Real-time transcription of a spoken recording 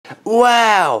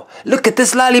Wow, look at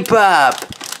this lollipop.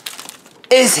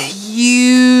 It's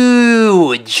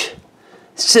huge.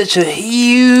 Such a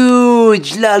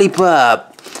huge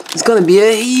lollipop. It's gonna be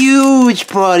a huge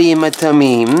party in my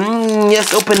tummy.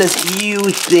 Let's open this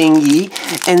huge thingy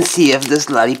and see if this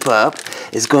lollipop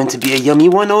is going to be a yummy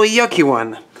one or a yucky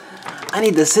one. I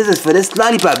need the scissors for this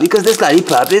lollipop because this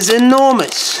lollipop is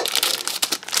enormous.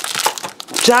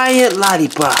 Giant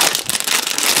lollipop.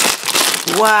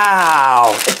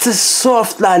 Wow, it's a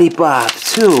soft lollipop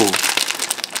too.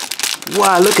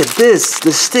 Wow, look at this.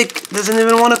 The stick doesn't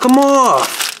even want to come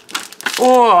off.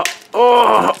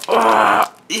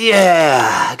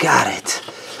 Yeah, got it.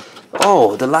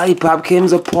 Oh, the lollipop came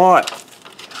apart.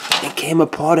 It came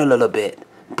apart a little bit,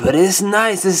 but it's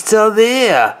nice. It's still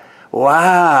there.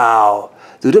 Wow.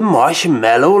 Do the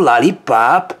marshmallow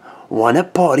lollipop want a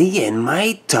party in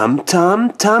my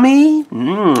tummy?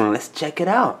 Let's check it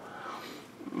out.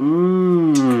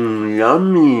 Yummy.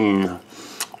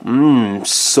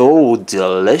 So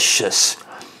delicious.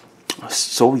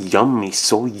 So yummy,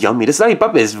 so yummy. This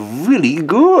lollipop is really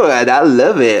good. I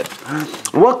love it.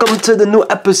 Welcome to the new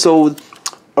episode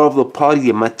of the party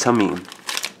in my tummy.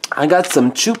 I got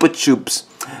some Chupa Chups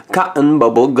cotton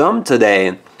bubble gum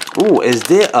today. Ooh, is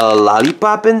there a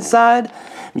lollipop inside?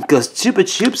 Because Chupa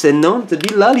Chups are known to be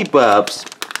lollipops.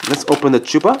 Let's open the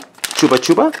Chupa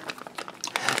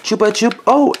Chup.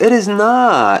 Oh, it is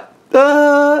not.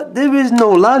 There is no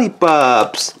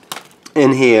lollipops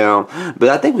in here. But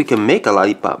I think we can make a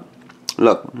lollipop.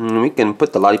 Look, we can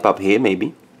put the lollipop here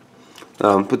maybe.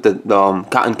 Put the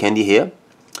cotton candy here.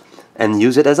 And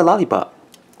use it as a lollipop.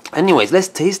 Anyways, let's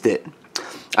taste it.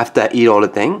 After I eat all the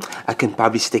thing, I can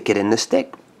probably stick it in the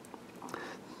stick.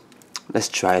 Let's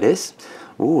try this.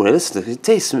 Ooh, it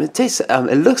tastes,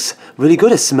 it looks really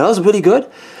good. It smells really good.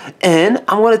 And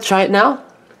I'm going to try it now.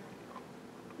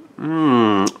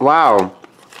 Wow.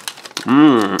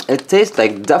 It tastes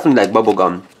definitely like bubble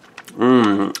gum.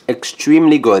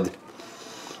 Extremely good.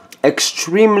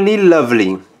 Extremely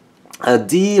lovely. A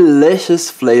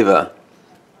delicious flavor.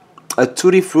 A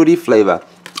tutti frutti flavor.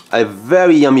 A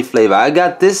very yummy flavor. I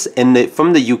got this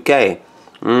from the UK.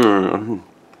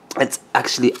 It's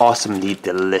actually awesomely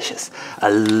delicious. I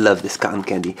love this cotton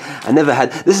candy.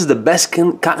 This is the best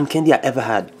cotton candy I ever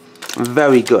had.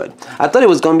 Very good. I thought it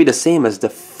was going to be the same as the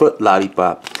foot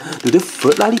lollipop. Do the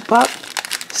foot lollipop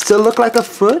still look like a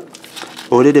foot?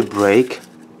 Or did it break?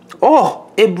 Oh,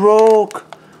 it broke.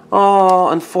 Oh,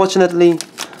 unfortunately.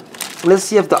 Let's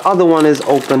see if the other one is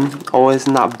open or it's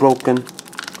not broken.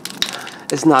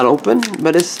 It's not open,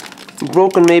 but it's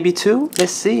broken maybe too.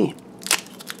 Let's see.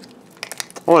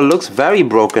 Oh, it looks very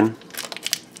broken.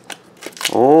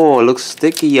 Oh, it looks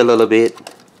sticky a little bit.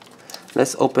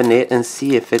 Let's open it and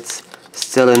see if it's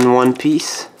still in one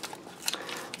piece.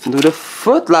 Do the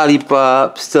foot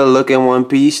lollipop still look in one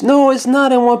piece? No, it's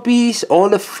not in one piece. All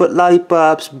the foot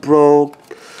lollipops broke.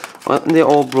 Well, they're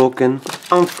all broken,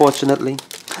 unfortunately.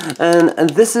 And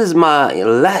this is my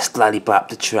last lollipop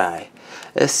to try.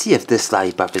 Let's see if this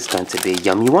lollipop is going to be a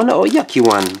yummy one or a yucky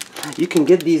one. You can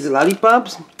get these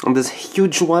lollipops, this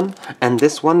huge one and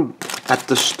this one, at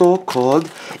the store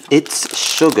called It's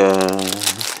Sugar.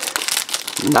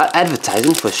 Not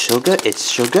advertising for sugar,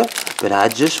 it's sugar, but I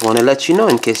just want to let you know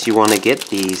in case you want to get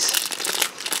these.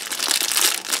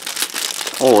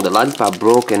 Oh, the lollipop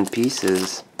broke in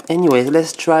pieces. Anyways,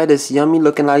 let's try this yummy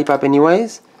looking lollipop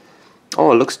anyways.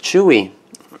 Oh, it looks chewy.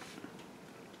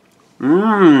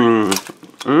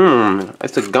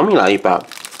 It's a gummy lollipop.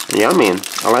 Yummy.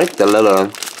 I like the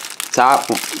little top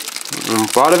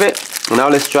part of it. Now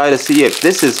let's try to see if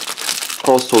this is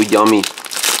also yummy.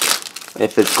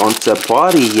 If it's going to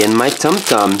party in my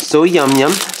tum-tum. So yum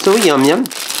yum, so yum yum.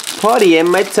 Party in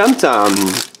my tum-tum.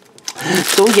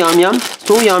 So yum yum,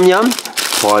 so yum yum.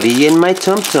 Party in my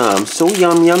tum-tum. So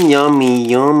yum yum, yummy,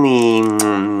 yummy.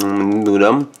 Do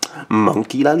the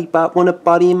monkey lollipop want to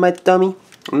party in my tummy?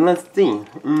 Let's see.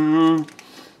 Yum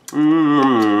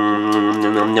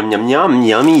yum yum yum,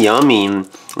 yummy, yummy.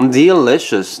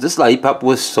 Delicious. This lollipop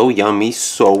was so yummy,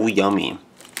 so yummy.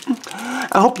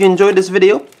 I hope you enjoyed this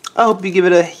video. I hope you give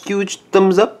it a huge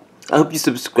thumbs up. I hope you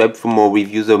subscribe for more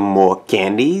reviews of more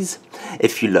candies.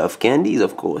 If you love candies,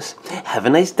 of course. Have a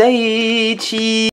nice day. Cheese.